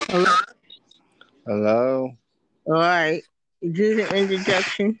Hello. Hello. All right. Do the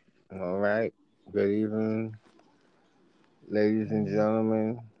introduction. All right. Good evening, ladies and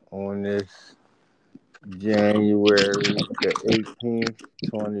gentlemen. On this January the 18th,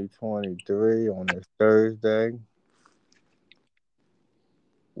 2023, on this Thursday,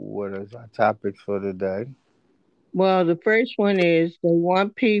 what is our topics for today? Well, the first one is they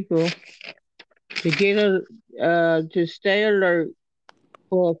want people to to stay alert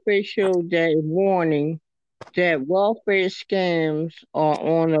for official day warning that welfare scams are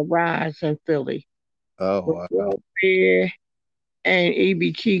on the rise in Philly Oh, with wow. welfare and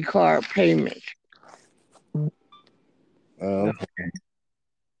EBT card payments. Oh,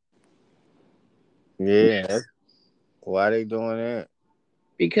 yeah. Why they doing that?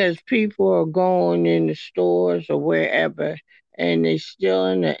 Because people are going in the stores or wherever and they're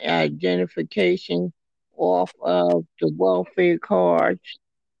stealing the identification off of the welfare cards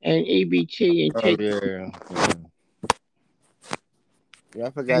and EBT and Oh, take yeah. Yeah, yeah,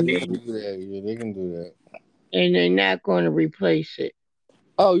 I forgot and they can then do that. Yeah, they can do that. and they're not going to replace it.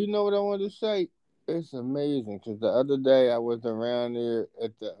 Oh, you know what I wanted to say? It's amazing because the other day I was around there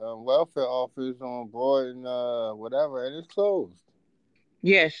at the welfare office on Broad and whatever, and it's closed.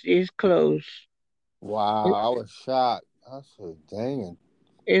 Yes, it's closed. Wow, I was shocked. I said, "Dang,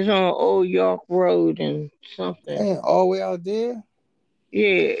 It's on Old York Road and something. dang, all the way out there." Yeah,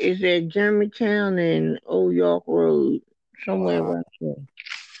 it's at Germantown and Old York Road, somewhere Wow, around there.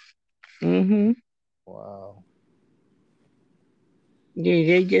 Mm-hmm. wow. Yeah,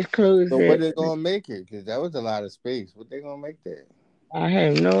 they just closed So what it. they gonna make it? Because that was a lot of space. What they gonna make that? I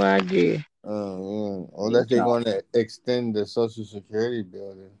have no idea. Unless they gonna extend the Social Security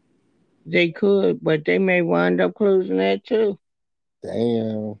building. They could, but they may wind up closing that too.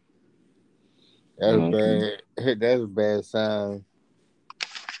 Damn, that's Mhm. bad. That's a bad sign.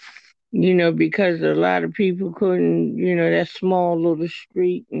 Because a lot of people couldn't, that small little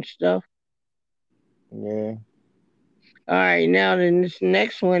street and stuff. Yeah. All right, now then this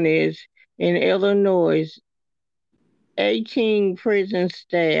next one is in Illinois, 18 prison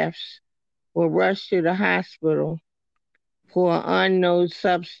staffs were rushed to the hospital for unknown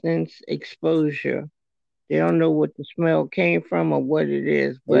substance exposure. They don't know what the smell came from or what it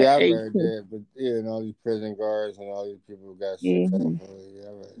is, but Yeah, I read 18. that, but yeah, and all these prison guards and all these people got sick. Hmm. Yeah,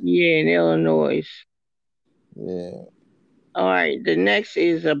 I read it. Yeah, in Illinois. Yeah. All right, the next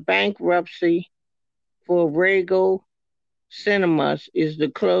is a bankruptcy for Regal Cinemas is the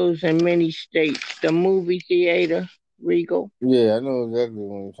close in many states. The movie theater, Regal. Yeah, I know exactly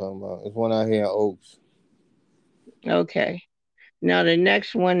what you're talking about. It's one out here in Oaks. Okay. Now the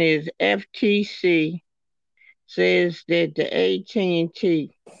next one is FTC says that the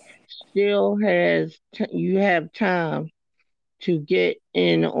AT&T still you have time to get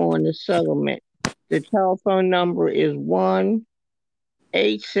in on the settlement. The telephone number is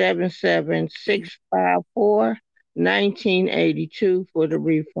 1-877-654-1982 for the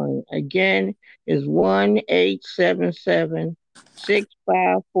refund. Again, is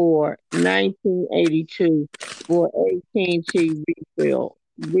 1-877-654-1982 for AT&T refill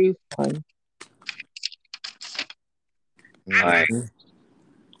refund. All right. Mm-hmm.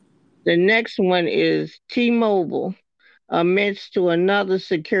 The next one is T-Mobile admits to another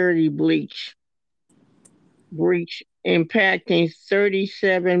security breach impacting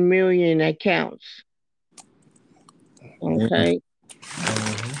 37 million accounts. Okay.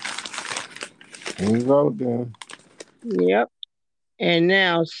 There you go, then. Yep. And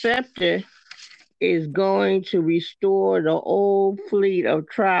now Scepter is going to restore the old fleet of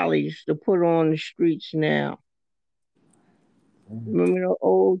trolleys to put on the streets now. Remember the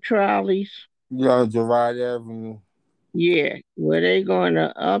old trolleys? You on Gerard Avenue. Yeah. Well, they're going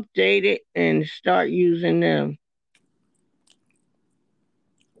to update it and start using them.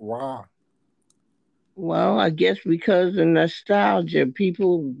 Wow. Well, I guess because of nostalgia,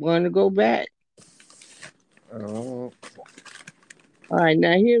 people want to go back. Uh, All right,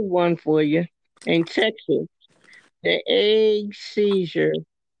 now here's one for you. In Texas, the egg seizure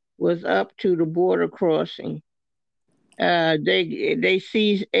was up to the border crossing. They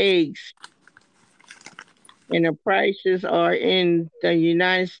seize eggs, and the prices are in the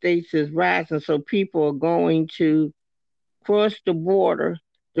United States is rising, so people are going to cross the border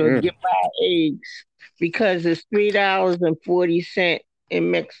to mm. get buy eggs because it's $3.40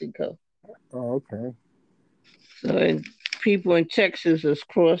 in Mexico. Oh, okay. So people in Texas is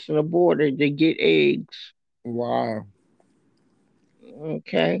crossing the border to get eggs. Wow.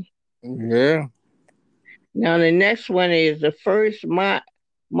 Okay. Yeah. Now the next one is the first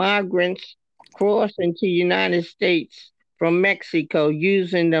migrants crossing to United States from Mexico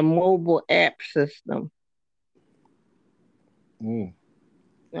using the mobile app system. Mm.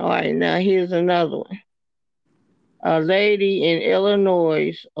 All right, now here's another one. A lady in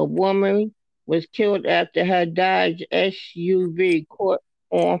Illinois, a woman was killed after her Dodge SUV caught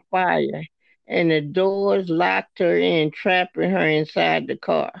on fire and the doors locked her in, trapping her inside the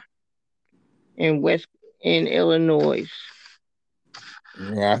car in West in Illinois.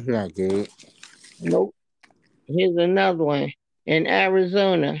 Yeah, that's not good. Nope. Here's another one. In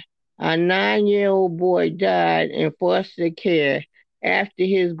Arizona, a 9-year-old boy died in foster care after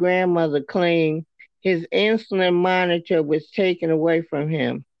his grandmother claimed his insulin monitor was taken away from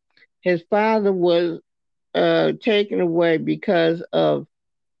him. His father was taken away because of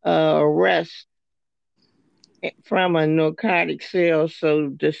arrest from a narcotic sale,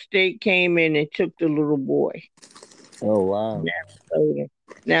 so the state came in and took the little boy. Oh wow.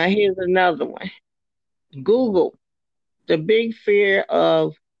 Now, here's another one. Google, the big fear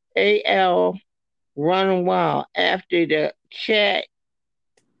of AL running wild after the chat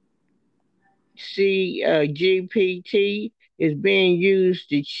GPT is being used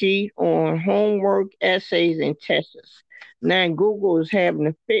to cheat on homework, essays, and tests. Now Google is having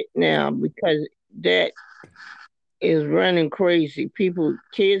a fit now because that is running crazy.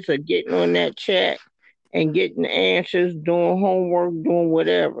 Kids are getting on that chat and getting answers, doing homework, doing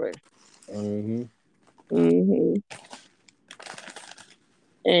whatever. Mm-hmm. hmm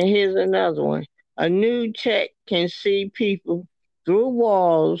And here's another one. A new tech can see people through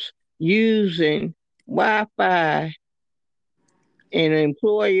walls using Wi-Fi, and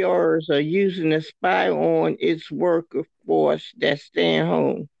employers are using to spy on its workforce that's staying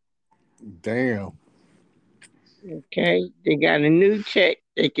home. Damn. Okay, they got a new tech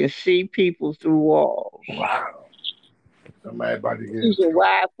that can see people through walls. Wow. Somebody about to get in Using trouble.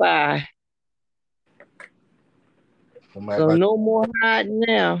 Wi-Fi, Somebody so about no more hiding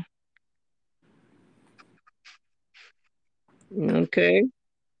now. Okay,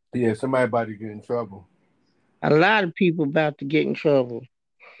 yeah, somebody about to get in trouble. a lot of people about to get in trouble.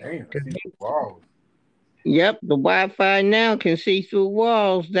 Damn, see the walls. Yep, the Wi-Fi now can see through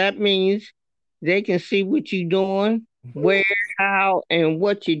walls. That means they can see what you're doing, where, how, and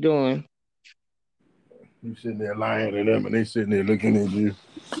what you're doing. You sitting there lying to them and they sitting there looking at you.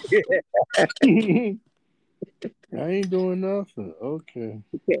 I ain't doing nothing. Okay.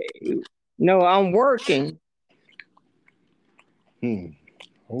 Okay. No, I'm working. Hmm.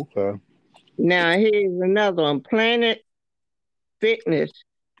 Okay. Now here's another one. Planet Fitness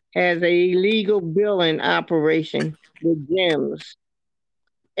has a illegal billing operation with gyms,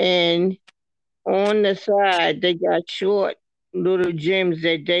 and on the side they got short little gyms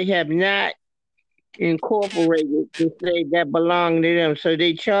that they have not incorporated to say that belong to them. So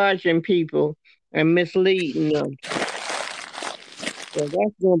they charging people and misleading them. So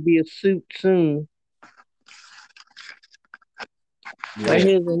that's gonna be a suit soon. But Yeah.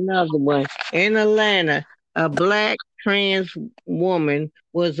 here's another one. In Atlanta, a black trans woman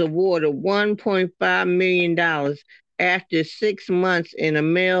was awarded $1.5 million after 6 months in a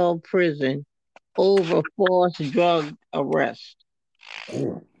male prison over false drug arrest.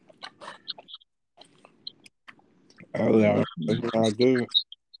 Oh, yeah. That's not good.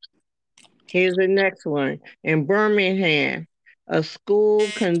 Here's the next one. In Birmingham, a school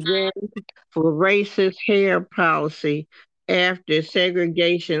condemned for racist hair policy after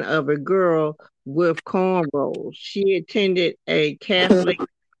segregation of a girl with cornrows. She attended a Catholic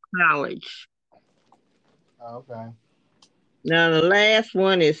college. Okay. Now, the last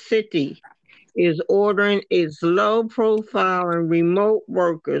one is City is ordering its low profile and remote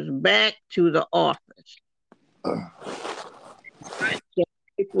workers back to the office.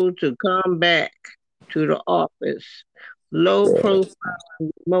 People to come back to the office. Low profile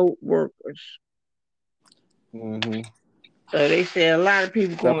remote workers. Mm-hmm. So they said a lot of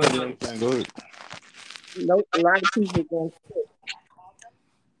people going. Good. Nope, a lot of people going.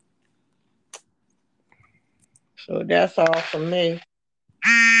 So that's all for me.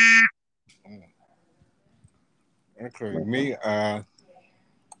 Okay. Me, I'm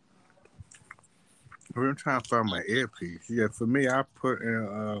trying to find my earpiece. Yeah, for me, I put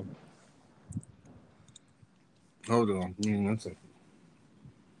in. Hold on. Give me 1 second.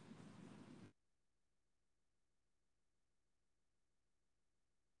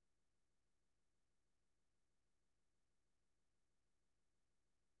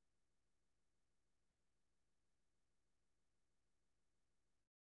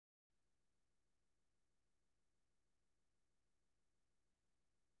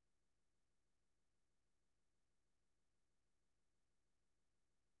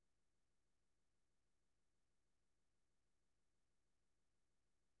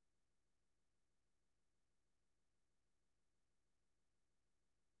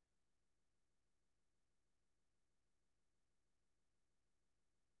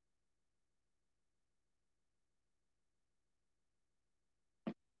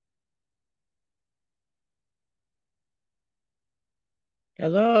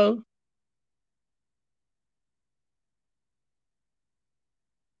 Hello?